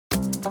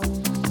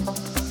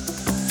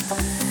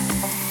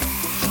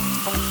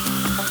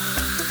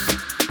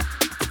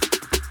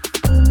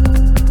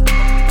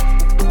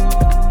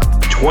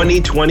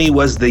"2020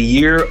 was the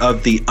year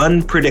of the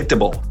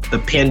unpredictable, the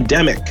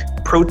pandemic,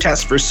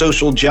 protests for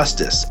social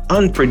justice,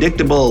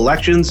 unpredictable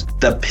elections,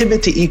 the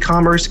pivot to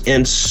e-commerce,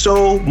 and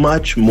so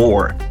much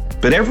more.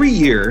 But every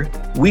year,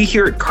 we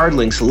here at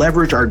CardLinks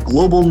leverage our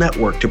global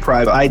network to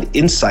provide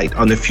insight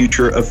on the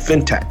future of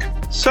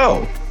fintech.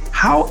 So,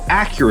 how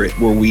accurate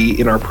were we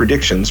in our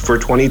predictions for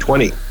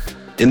 2020?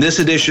 In this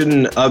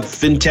edition of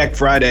FinTech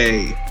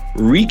Friday,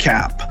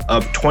 recap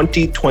of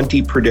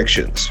 2020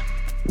 predictions.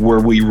 Were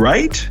we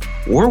right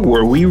or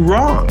were we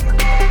wrong?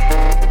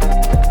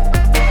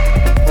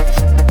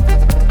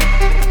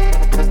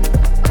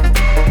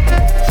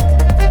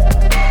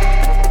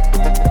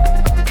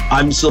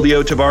 I'm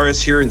Silvio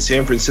Tavares here in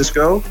San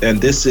Francisco,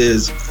 and this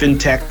is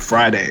FinTech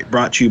Friday,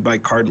 brought to you by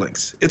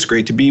CardLinks. It's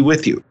great to be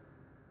with you.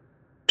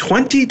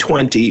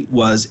 2020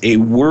 was a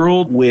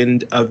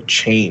whirlwind of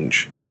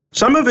change.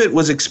 Some of it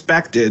was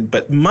expected,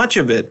 but much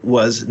of it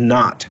was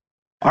not.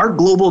 Our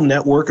global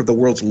network of the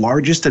world's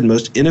largest and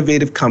most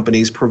innovative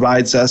companies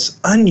provides us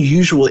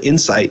unusual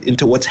insight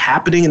into what's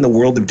happening in the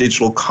world of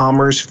digital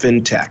commerce,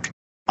 fintech.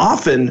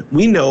 Often,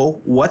 we know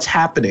what's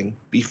happening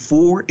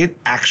before it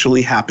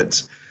actually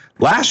happens.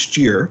 Last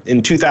year,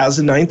 in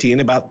 2019,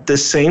 about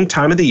this same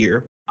time of the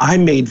year, I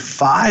made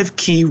 5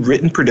 key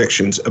written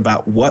predictions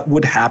about what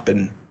would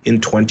happen in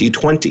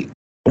 2020.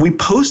 We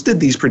posted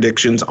these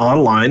predictions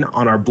online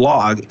on our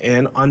blog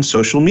and on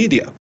social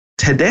media.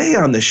 Today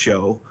on the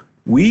show,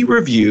 we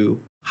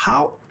review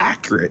how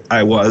accurate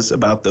I was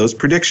about those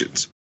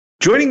predictions.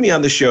 Joining me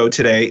on the show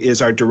today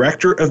is our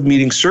Director of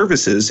Meeting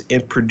Services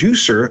and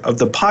producer of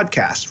the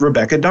podcast,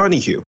 Rebecca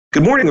Donahue.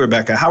 Good morning,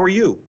 Rebecca. How are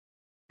you?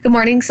 Good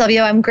morning,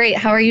 Silvio. I'm great.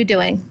 How are you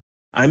doing?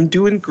 I'm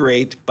doing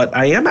great, but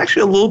I am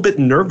actually a little bit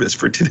nervous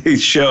for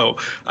today's show.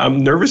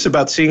 I'm nervous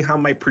about seeing how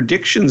my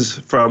predictions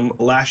from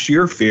last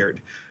year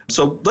fared.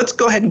 So let's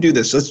go ahead and do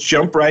this. Let's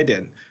jump right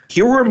in.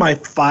 Here were my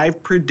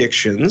 5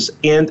 predictions,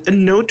 and a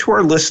note to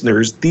our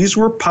listeners, these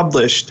were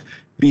published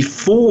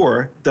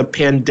before the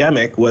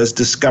pandemic was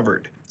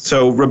discovered.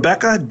 So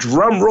Rebecca,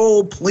 drum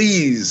roll,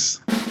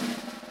 please.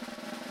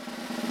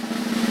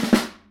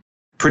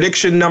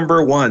 Prediction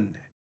number 1,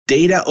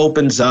 data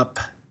opens up.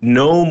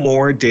 No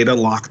more data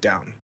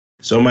lockdown.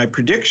 So my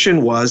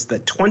prediction was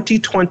that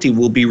 2020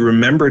 will be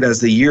remembered as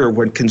the year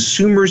when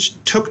consumers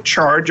took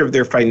charge of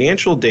their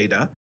financial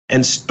data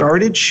and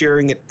started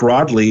sharing it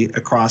broadly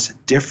across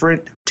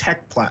different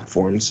tech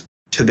platforms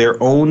to their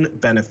own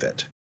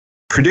benefit.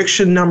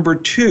 Prediction number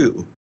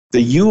 2,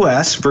 the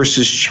US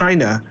versus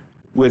China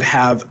would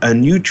have a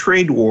new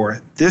trade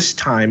war, this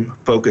time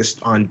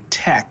focused on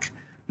tech,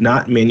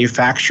 not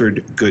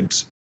manufactured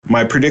goods.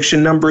 My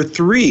prediction number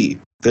 3,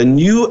 the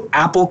new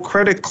Apple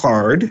credit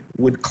card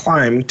would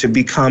climb to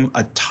become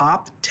a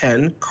top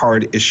 10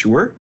 card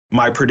issuer.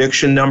 My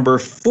prediction number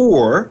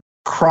 4,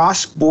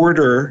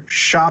 cross-border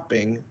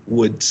shopping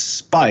would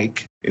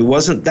spike. It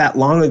wasn't that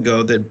long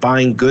ago that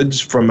buying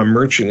goods from a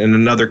merchant in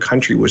another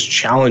country was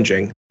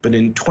challenging. But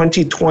in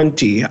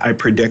 2020, I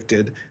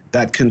predicted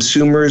that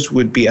consumers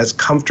would be as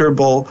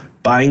comfortable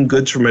buying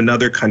goods from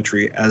another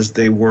country as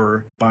they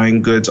were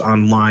buying goods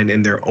online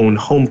in their own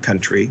home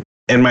country.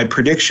 And my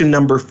prediction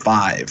number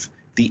 5,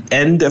 the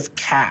end of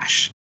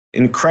cash.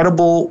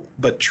 Incredible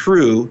but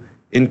true.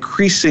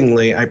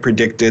 Increasingly, I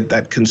predicted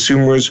that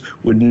consumers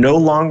would no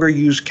longer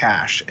use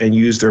cash and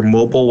use their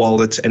mobile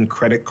wallets and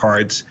credit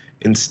cards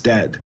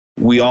instead.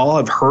 We all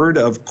have heard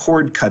of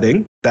cord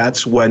cutting.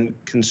 That's when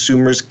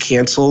consumers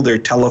cancel their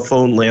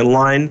telephone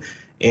landline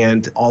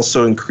and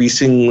also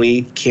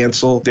increasingly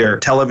cancel their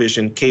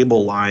television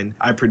cable line.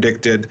 I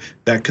predicted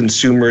that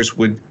consumers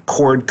would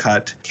cord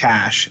cut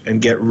cash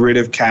and get rid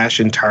of cash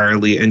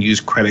entirely and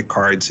use credit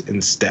cards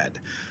instead.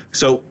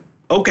 So,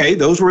 okay,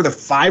 those were the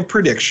 5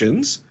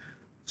 predictions.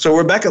 So,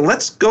 Rebecca,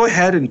 let's go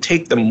ahead and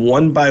take them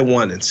one by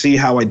one and see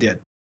how I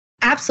did.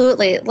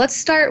 Absolutely. Let's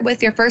start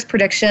with your first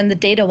prediction, the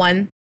data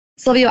one.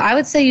 Silvio, I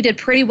would say you did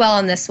pretty well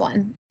on this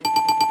one.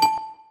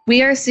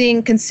 We are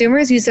seeing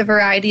consumers use a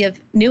variety of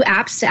new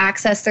apps to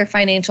access their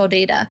financial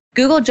data.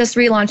 Google just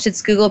relaunched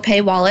its Google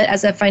Pay wallet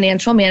as a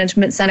financial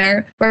management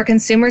center where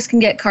consumers can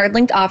get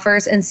card-linked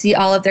offers and see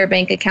all of their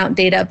bank account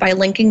data by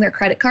linking their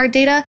credit card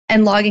data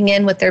and logging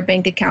in with their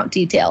bank account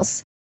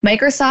details.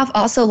 Microsoft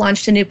also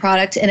launched a new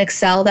product in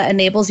Excel that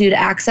enables you to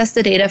access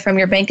the data from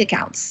your bank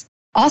accounts.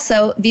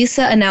 Also,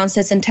 Visa announced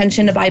its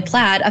intention to buy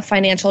Plaid, a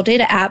financial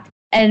data app,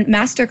 and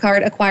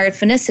MasterCard acquired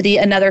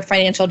Finicity, another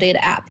financial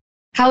data app.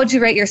 How would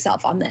you rate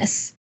yourself on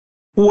this?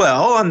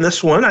 Well, on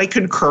this one, I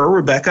concur,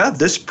 Rebecca.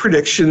 This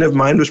prediction of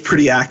mine was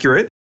pretty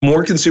accurate.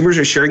 More consumers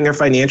are sharing their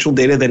financial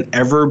data than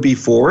ever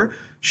before.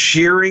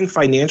 Sharing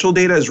financial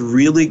data has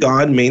really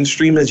gone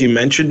mainstream, as you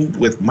mentioned,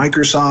 with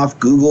Microsoft,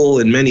 Google,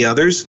 and many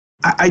others.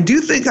 I do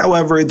think,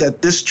 however,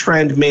 that this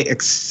trend may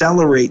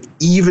accelerate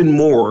even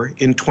more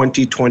in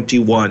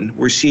 2021.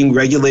 We're seeing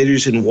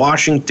regulators in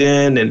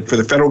Washington and for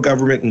the federal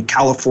government in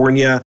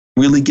California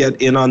really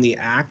get in on the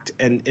act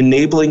and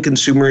enabling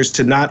consumers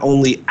to not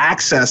only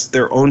access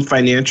their own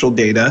financial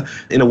data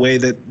in a way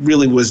that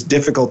really was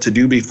difficult to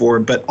do before,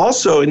 but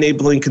also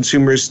enabling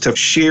consumers to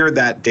share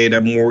that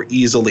data more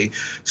easily.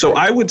 So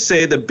I would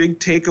say the big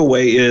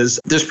takeaway is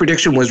this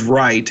prediction was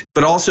right,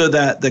 but also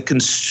that the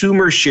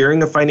consumer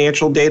sharing of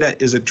financial data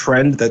is a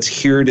trend that's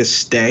here to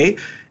stay.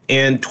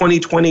 And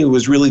 2020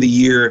 was really the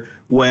year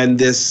when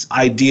this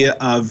idea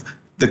of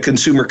the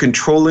consumer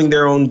controlling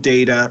their own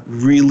data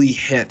really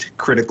hit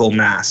critical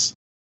mass.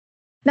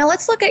 Now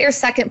let's look at your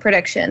second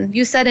prediction.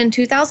 You said in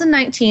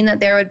 2019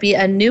 that there would be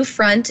a new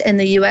front in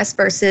the US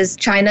versus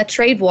China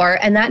trade war,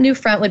 and that new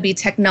front would be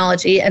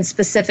technology and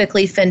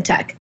specifically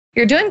fintech.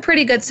 You're doing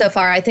pretty good so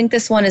far. I think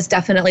this one is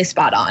definitely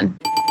spot on.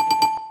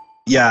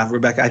 Yeah,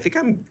 Rebecca, I think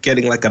I'm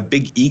getting like a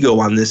big ego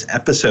on this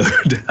episode.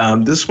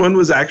 This one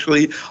was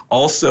actually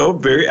also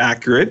very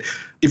accurate.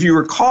 If you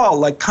recall,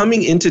 like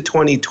coming into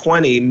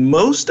 2020,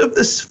 most of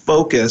this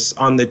focus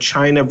on the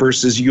China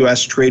versus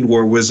US trade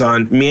war was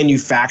on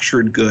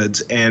manufactured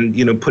goods and,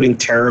 putting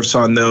tariffs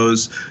on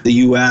those. The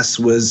US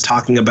was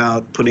talking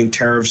about putting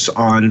tariffs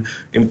on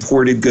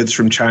imported goods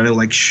from China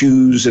like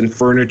shoes and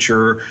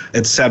furniture,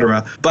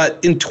 etc. But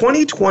in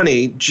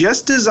 2020,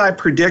 just as I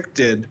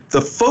predicted,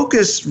 the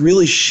focus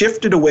really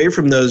shifted away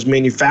from those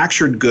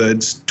manufactured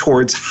goods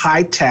towards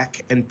high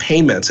tech and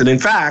payments. And in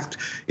fact,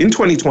 in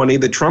 2020,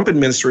 the Trump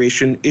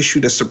administration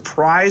issued a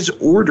surprise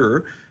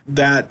order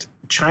that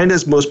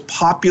China's most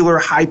popular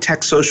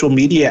high-tech social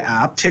media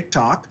app,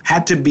 TikTok,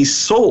 had to be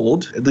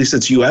sold, at least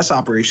its U.S.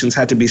 operations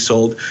had to be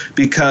sold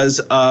because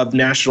of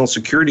national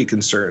security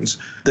concerns.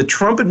 The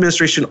Trump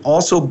administration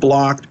also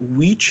blocked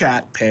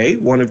WeChat Pay,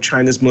 one of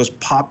China's most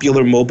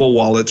popular mobile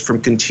wallets,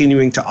 from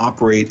continuing to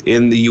operate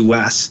in the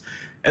U.S.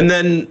 And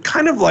then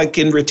kind of like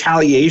in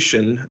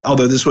retaliation,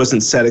 although this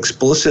wasn't said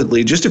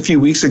explicitly, just a few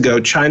weeks ago,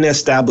 China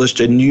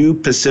established a new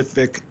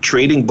Pacific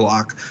trading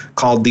bloc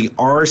called the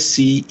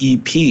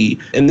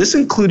RCEP. And this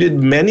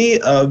included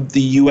many of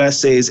the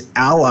USA's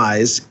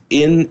allies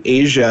in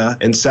Asia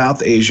and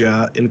South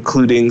Asia,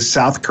 including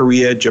South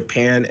Korea,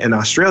 Japan, and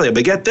Australia.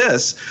 But get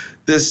this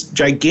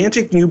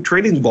gigantic new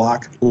trading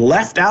bloc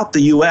left out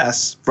the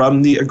U.S.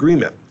 from the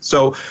agreement.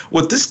 So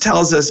what this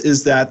tells us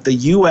is that the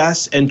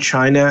U.S. and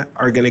China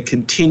are going to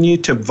continue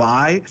to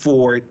vie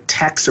for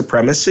tech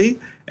supremacy.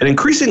 And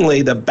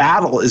increasingly, the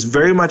battle is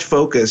very much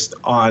focused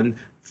on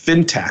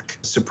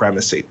fintech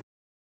supremacy.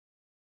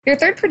 Your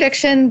third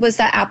prediction was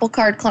that Apple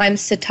Card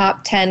climbs to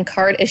top 10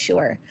 card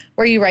issuer.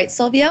 Were you right,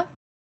 Silvio?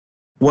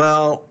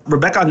 Well,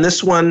 Rebecca, on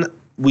this one,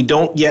 we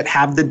don't yet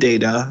have the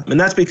data, and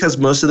that's because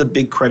most of the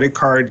big credit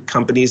card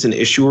companies and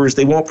issuers,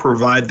 they won't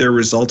provide their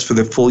results for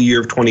the full year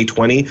of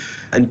 2020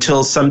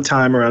 until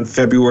sometime around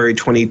February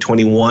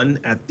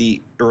 2021 at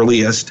the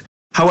earliest.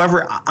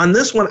 However, on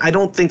this one, I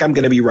don't think I'm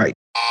going to be right.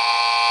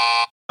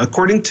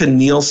 According to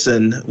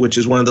Nielsen, which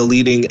is one of the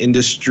leading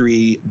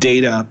industry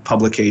data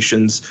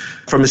publications,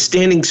 from a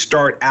standing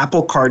start,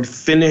 Apple Card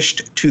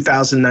finished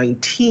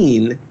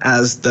 2019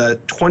 as the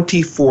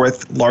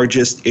 24th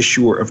largest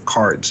issuer of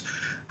cards.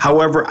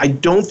 However, I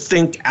don't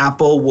think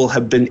Apple will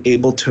have been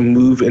able to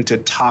move into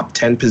top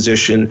 10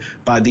 position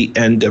by the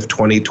end of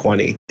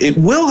 2020. It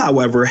will,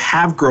 however,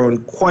 have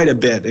grown quite a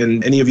bit.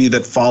 And any of you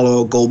that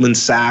follow Goldman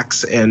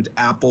Sachs and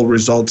Apple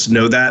results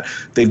know that.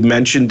 They've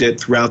mentioned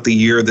it throughout the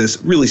year,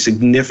 this really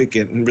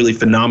significant and really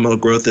phenomenal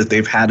growth that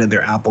they've had in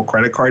their Apple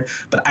credit card.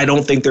 But I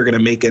don't think they're going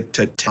to make it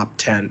to top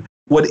 10.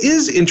 What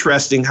is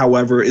interesting,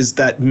 however, is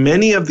that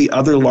many of the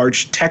other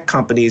large tech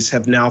companies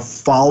have now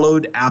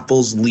followed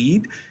Apple's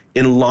lead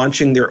in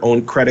launching their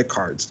own credit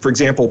cards. For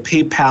example,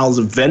 PayPal's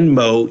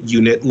Venmo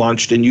unit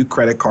launched a new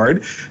credit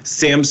card.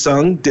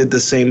 Samsung did the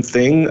same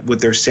thing with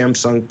their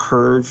Samsung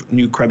Curve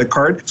new credit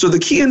card. So the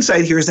key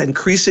insight here is that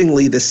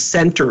increasingly the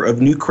center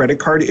of new credit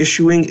card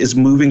issuing is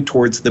moving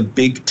towards the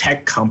big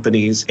tech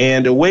companies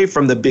and away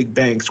from the big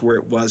banks where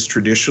it was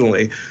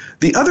traditionally.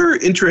 The other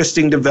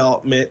interesting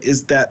development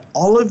is that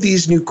all of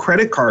these new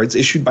credit cards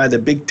issued by the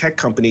big tech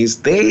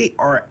companies, they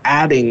are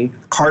adding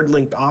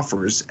card-linked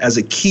offers as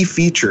a key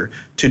feature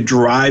to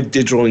drive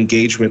digital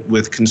engagement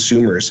with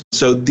consumers.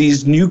 So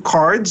these new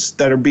cards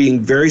that are being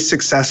very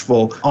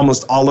successful,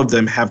 almost all of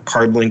them have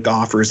card-linked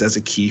offers as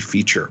a key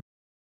feature.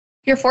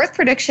 Your fourth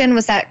prediction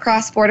was that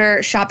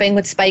cross-border shopping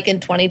would spike in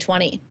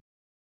 2020.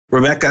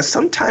 Rebecca,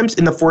 sometimes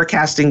in the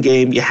forecasting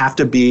game, you have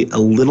to be a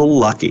little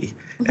lucky.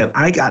 And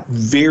I got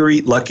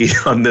very lucky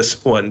on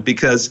this one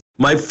because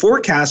my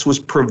forecast was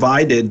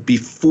provided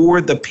before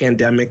the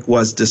pandemic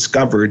was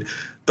discovered.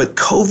 But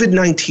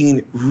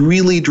COVID-19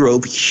 really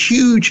drove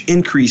huge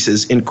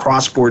increases in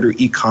cross-border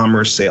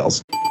e-commerce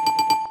sales.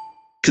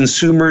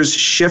 Consumers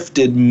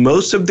shifted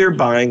most of their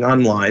buying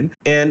online,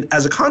 and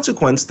as a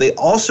consequence, they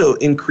also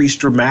increased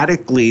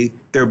dramatically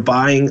their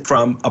buying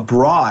from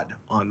abroad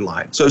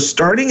online. So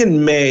starting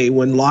in May,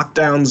 when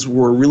lockdowns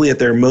were really at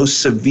their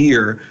most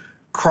severe,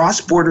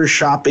 cross-border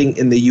shopping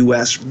in the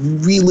U.S.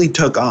 really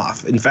took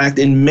off. In fact,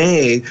 in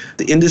May,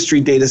 the industry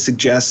data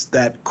suggests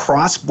that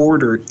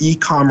cross-border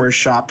e-commerce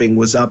shopping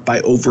was up by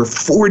over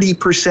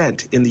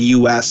 40% in the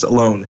U.S.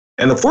 alone.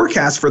 And the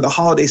forecast for the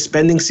holiday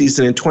spending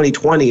season in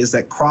 2020 is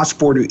that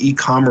cross-border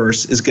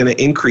e-commerce is going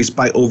to increase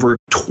by over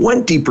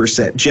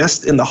 20%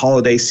 just in the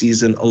holiday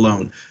season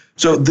alone.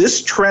 So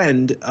this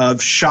trend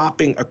of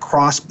shopping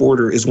across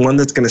border is one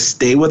that's going to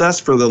stay with us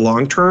for the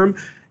long term.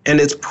 And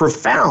it's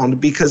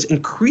profound because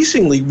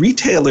increasingly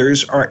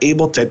retailers are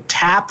able to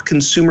tap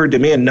consumer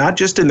demand, not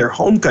just in their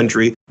home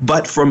country,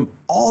 but from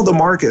all the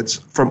markets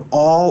from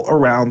all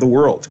around the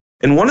world.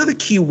 And one of the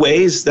key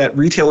ways that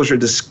retailers are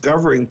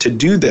discovering to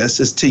do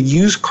this is to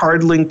use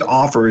card-linked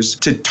offers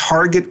to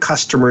target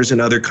customers in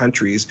other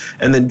countries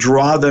and then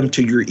draw them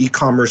to your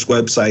e-commerce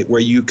website where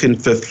you can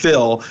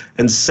fulfill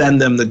and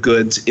send them the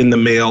goods in the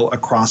mail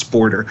across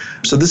border.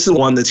 So this is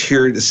one that's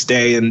here to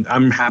stay, and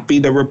I'm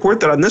happy to report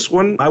that on this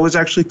one, I was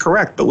actually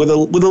correct, but with a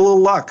little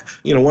luck,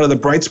 one of the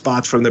bright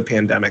spots from the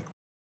pandemic.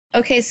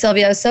 Okay,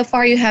 Silvio, so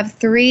far you have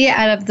 3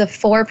 out of the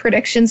 4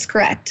 predictions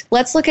correct.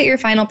 Let's look at your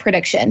final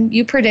prediction.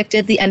 You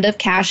predicted the end of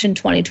cash in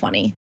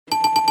 2020.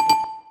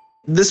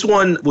 This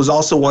one was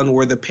also one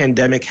where the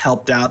pandemic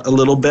helped out a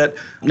little bit.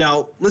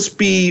 Now, let's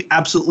be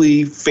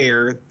absolutely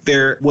fair.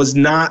 There was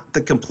not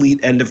the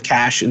complete end of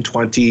cash in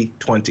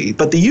 2020,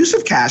 but the use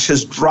of cash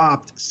has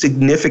dropped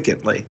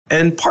significantly.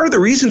 And part of the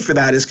reason for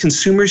that is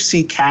consumers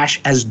see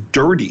cash as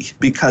dirty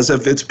because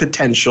of its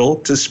potential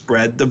to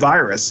spread the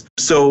virus.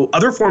 So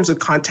other forms of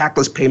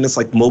contactless payments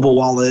like mobile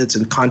wallets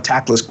and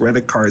contactless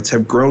credit cards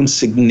have grown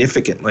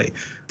significantly.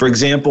 For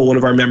example, one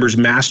of our members,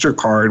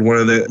 MasterCard, one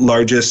of the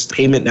largest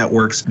payment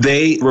networks,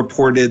 they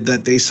reported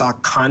that they saw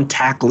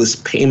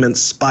contactless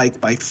payments spike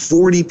by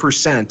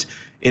 40%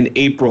 in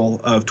April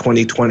of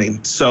 2020.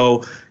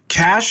 So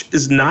cash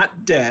is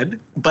not dead,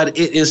 but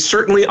it is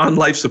certainly on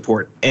life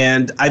support.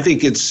 And I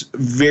think it's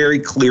very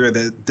clear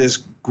that this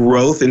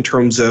growth in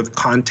terms of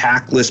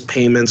contactless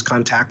payments,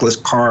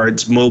 contactless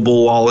cards,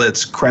 mobile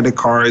wallets, credit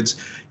cards,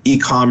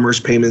 e-commerce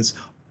payments,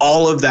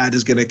 all of that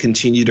is going to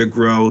continue to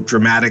grow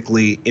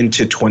dramatically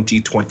into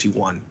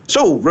 2021.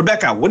 So,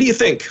 Rebecca, what do you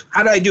think?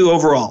 How did I do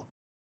overall?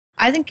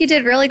 I think you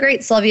did really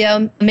great,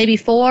 Silvio. Maybe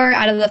 4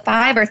 out of the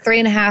 5 or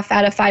 3.5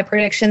 out of 5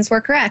 predictions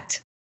were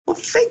correct. Well,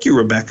 thank you,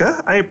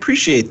 Rebecca. I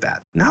appreciate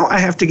that. Now I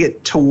have to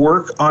get to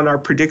work on our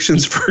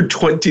predictions for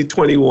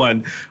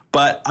 2021.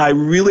 But I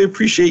really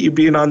appreciate you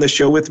being on the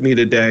show with me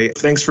today.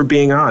 Thanks for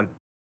being on.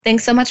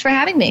 Thanks so much for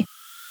having me.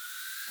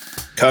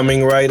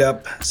 Coming right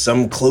up,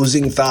 some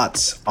closing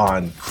thoughts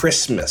on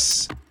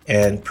Christmas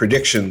and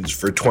predictions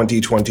for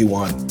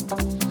 2021.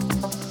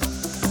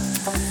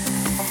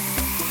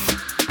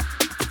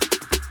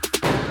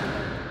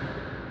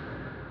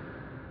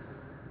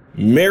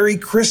 Merry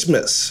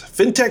Christmas.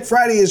 FinTech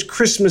Friday is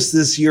Christmas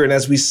this year, and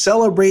as we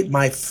celebrate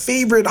my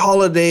favorite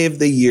holiday of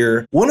the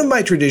year, one of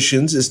my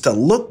traditions is to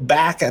look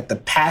back at the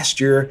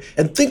past year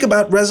and think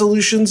about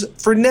resolutions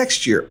for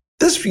next year.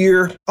 This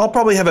year, I'll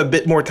probably have a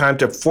bit more time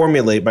to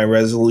formulate my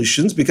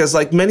resolutions because,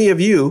 like many of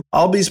you,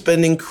 I'll be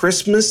spending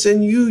Christmas and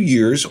New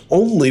Year's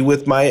only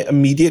with my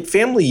immediate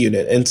family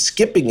unit and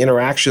skipping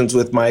interactions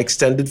with my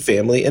extended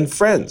family and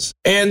friends.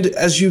 And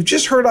as you've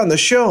just heard on the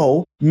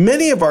show,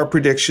 many of our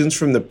predictions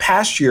from the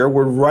past year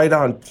were right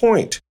on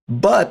point.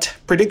 But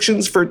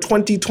predictions for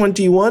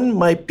 2021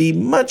 might be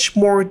much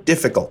more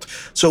difficult.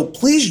 So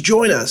please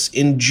join us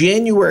in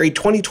January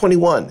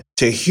 2021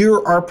 to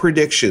hear our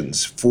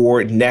predictions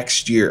for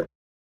next year.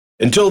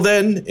 Until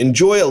then,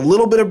 enjoy a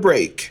little bit of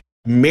break.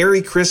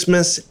 Merry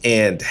Christmas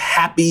and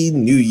Happy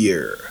New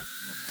Year.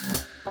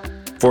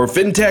 For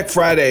FinTech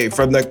Friday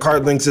from the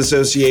CardLinks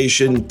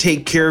Association,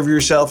 take care of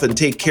yourself and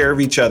take care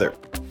of each other.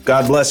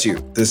 God bless you.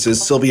 This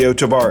is Silvio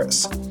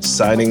Tavares,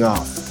 signing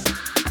off.